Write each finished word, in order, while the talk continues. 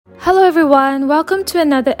Hello everyone, welcome to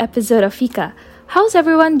another episode of Fika. How's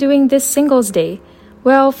everyone doing this Singles Day?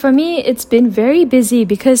 Well, for me, it's been very busy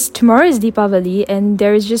because tomorrow is Deepavali and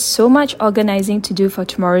there is just so much organizing to do for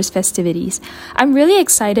tomorrow's festivities. I'm really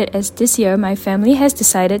excited as this year my family has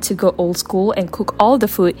decided to go old school and cook all the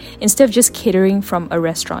food instead of just catering from a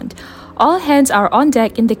restaurant. All hands are on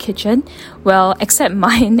deck in the kitchen, well, except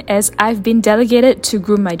mine, as I've been delegated to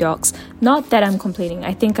groom my dogs. Not that I'm complaining,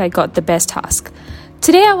 I think I got the best task.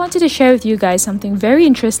 Today I wanted to share with you guys something very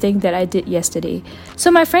interesting that I did yesterday. So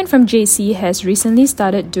my friend from JC has recently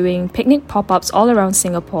started doing picnic pop-ups all around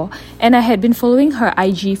Singapore, and I had been following her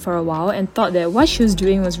IG for a while and thought that what she was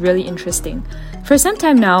doing was really interesting. For some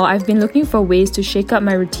time now, I've been looking for ways to shake up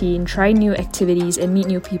my routine, try new activities and meet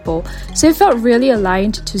new people, so it felt really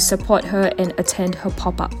aligned to support her and attend her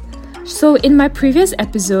pop-up. So in my previous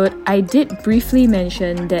episode, I did briefly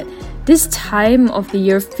mention that this time of the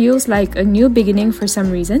year feels like a new beginning for some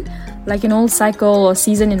reason, like an old cycle or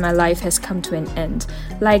season in my life has come to an end,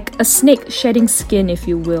 like a snake shedding skin, if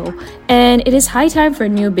you will, and it is high time for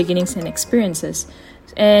new beginnings and experiences.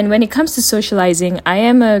 And when it comes to socializing, I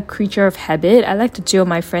am a creature of habit. I like to chill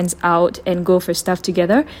my friends out and go for stuff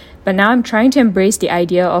together. But now I'm trying to embrace the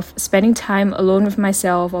idea of spending time alone with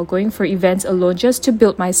myself or going for events alone just to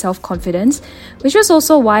build my self-confidence, which was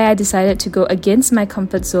also why I decided to go against my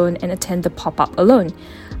comfort zone and attend the pop-up alone.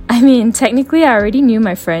 I mean, technically I already knew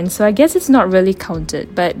my friends, so I guess it's not really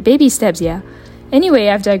counted, but baby steps, yeah. Anyway,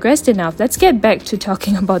 I've digressed enough. Let's get back to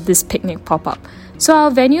talking about this picnic pop-up. So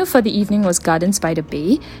our venue for the evening was Gardens by the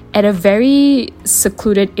Bay at a very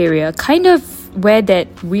secluded area, kind of where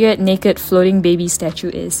that weird naked floating baby statue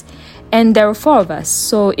is. And there were 4 of us,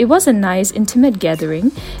 so it was a nice intimate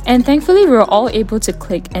gathering, and thankfully we were all able to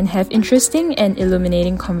click and have interesting and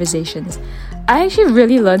illuminating conversations. I actually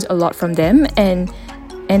really learned a lot from them and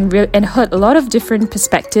heard a lot of different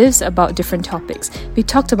perspectives about different topics. We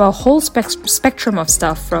talked about a whole spectrum of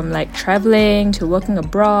stuff, from like traveling to working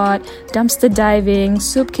abroad, dumpster diving,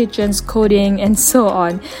 soup kitchens, coding, and so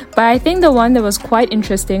on. But I think the one that was quite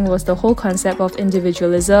interesting was the whole concept of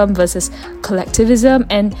individualism versus collectivism,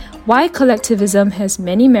 and why collectivism has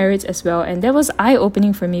many merits as well. And that was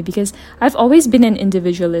eye-opening for me because I've always been an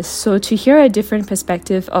individualist, so to hear a different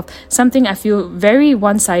perspective of something I feel very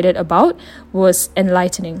one-sided about was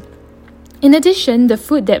enlightening. In addition, the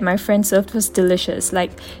food that my friend served was delicious.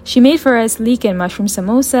 Like, she made for us leek and mushroom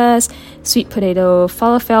samosas, sweet potato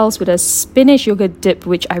falafels with a spinach yogurt dip,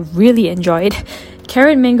 which I really enjoyed,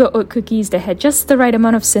 carrot mango oat cookies that had just the right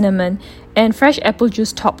amount of cinnamon, and fresh apple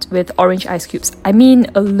juice topped with orange ice cubes. I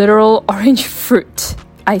mean a literal orange fruit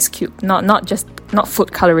ice cube, not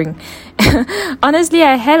food coloring. Honestly,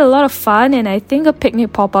 I had a lot of fun, and I think a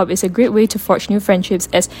picnic pop-up is a great way to forge new friendships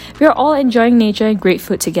as we are all enjoying nature and great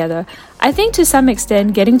food together. I think to some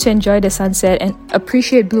extent, getting to enjoy the sunset and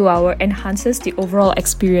appreciate Blue Hour enhances the overall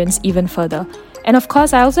experience even further. And of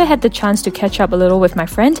course, I also had the chance to catch up a little with my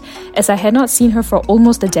friend, as I had not seen her for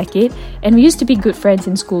almost a decade, and we used to be good friends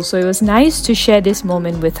in school, so it was nice to share this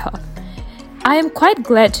moment with her. I am quite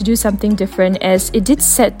glad to do something different as it did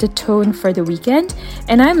set the tone for the weekend,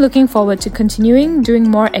 and I'm looking forward to continuing doing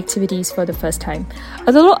more activities for the first time.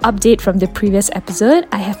 A little update from the previous episode,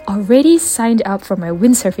 I have already signed up for my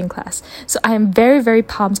windsurfing class, so I am very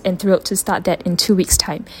pumped and thrilled to start that in 2 weeks'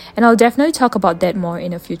 time, and I'll definitely talk about that more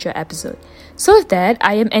in a future episode. So with that,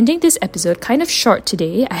 I am ending this episode kind of short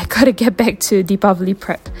today. I gotta get back to Deepavali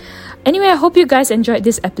prep. Anyway, I hope you guys enjoyed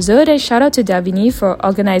this episode, and shout out to Davini for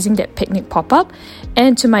organizing that picnic pop-up,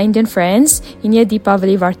 and to my Indian friends, Inya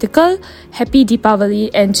Deepavali Vartikal, Happy Deepavali,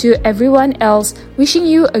 and to everyone else, wishing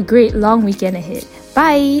you a great long weekend ahead.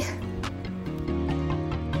 Bye!